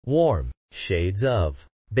Warm shades of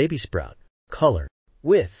baby sprout color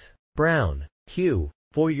with brown hue.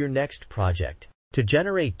 For your next project, to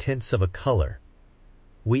generate tints of a color,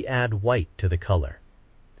 we add white to the color.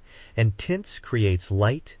 And tints creates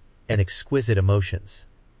light and exquisite emotions.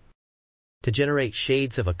 To generate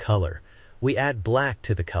shades of a color, we add black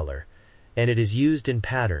to the color, and it is used in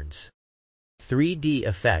patterns. 3D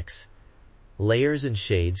effects, layers and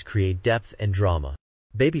shades create depth and drama.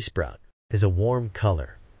 Baby sprout is a warm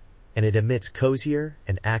color, and it emits cozier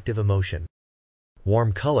and active emotion.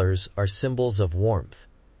 Warm colors are symbols of warmth,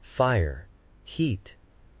 fire, heat,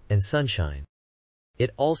 and sunshine.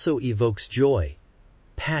 It also evokes joy,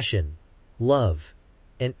 passion, love,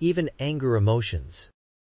 and even anger emotions.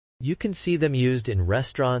 You can see them used in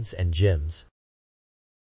restaurants and gyms,